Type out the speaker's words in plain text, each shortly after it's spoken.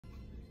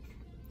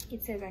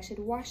It says I should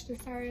wash the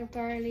sorrel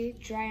thoroughly,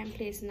 dry and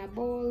place in a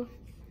bowl,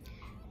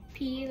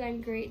 peel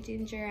and grate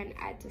ginger and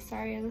add to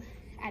sorrel,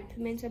 add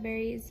pimento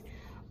berries,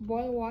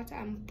 boil water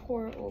and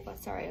pour over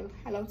sorrel.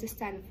 Allow to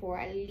stand for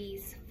at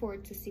least 4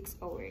 to 6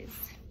 hours.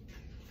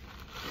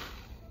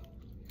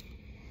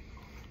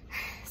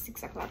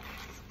 6 o'clock.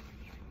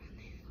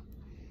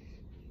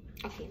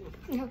 Okay,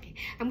 no. Okay,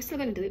 I'm still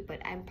gonna do it,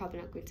 but I'm probably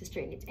not going to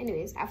strain it.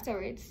 Anyways,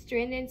 afterwards,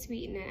 strain and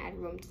sweeten and add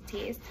rum to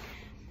taste.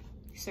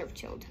 Serve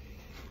chilled.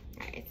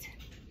 Alright.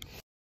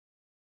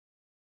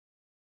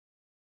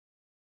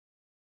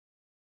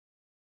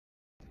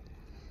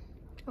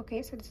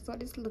 Okay, so this is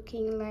what it's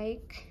looking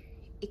like.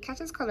 It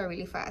catches color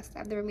really fast.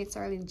 I've never made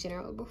sorrel in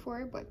general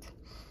before,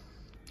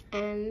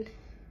 and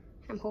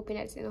I'm hoping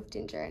that's enough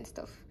ginger and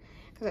stuff,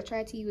 because I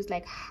tried to use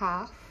like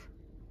half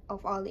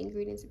of all the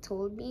ingredients it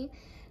told me,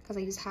 because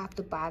I used half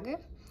the bag.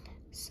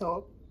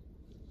 So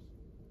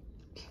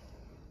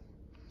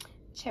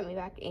check me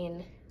back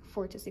in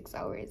 4 to 6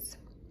 hours.